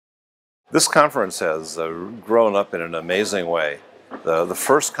This conference has grown up in an amazing way. The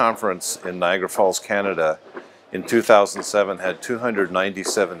first conference in Niagara Falls, Canada in 2007 had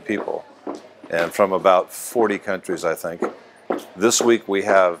 297 people, and from about 40 countries, I think. This week we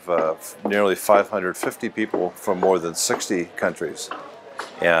have nearly 550 people from more than 60 countries.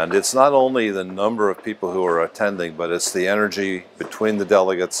 And it's not only the number of people who are attending, but it's the energy between the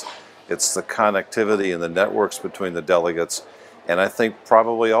delegates, it's the connectivity and the networks between the delegates, and I think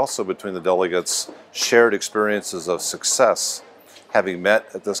probably also between the delegates, shared experiences of success, having met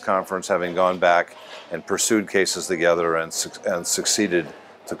at this conference, having gone back and pursued cases together and succeeded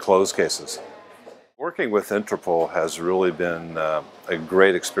to close cases. Working with Interpol has really been a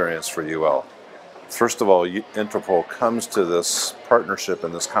great experience for UL. First of all, Interpol comes to this partnership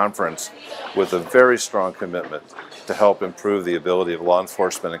and this conference with a very strong commitment to help improve the ability of law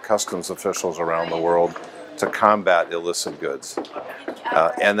enforcement and customs officials around the world to combat illicit goods.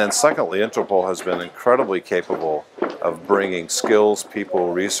 And then secondly, Interpol has been incredibly capable of bringing skills,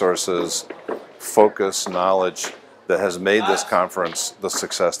 people, resources, focus, knowledge that has made this conference the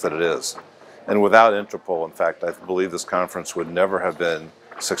success that it is. And without Interpol, in fact, I believe this conference would never have been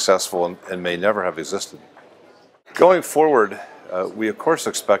successful and may never have existed. Going forward, we of course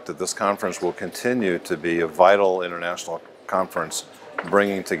expect that this conference will continue to be a vital international conference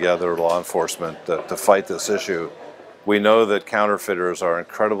bringing together law enforcement to fight this issue. We know that counterfeiters are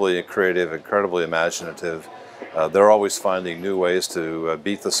incredibly creative, incredibly imaginative. They're always finding new ways to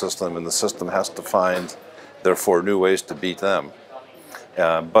beat the system, and the system has to find, therefore, new ways to beat them.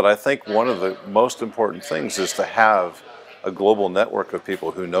 But I think one of the most important things is to have a global network of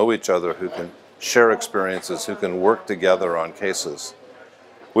people who know each other, who can share experiences, who can work together on cases.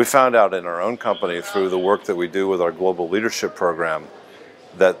 We found out in our own company through the work that we do with our global leadership program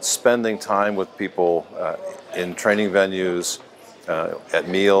that spending time with people in training venues, at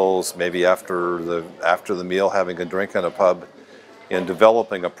meals, maybe after the meal having a drink in a pub, in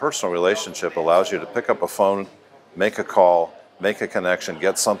developing a personal relationship allows you to pick up a phone, make a call, make a connection,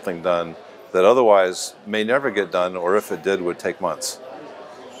 get something done that otherwise may never get done, or if it did, would take months.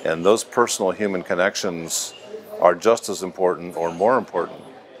 And those personal human connections are just as important or more important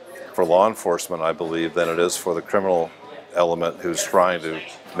for law enforcement, I believe, than it is for the criminal element who's trying to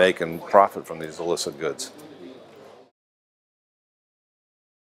make and profit from these illicit goods.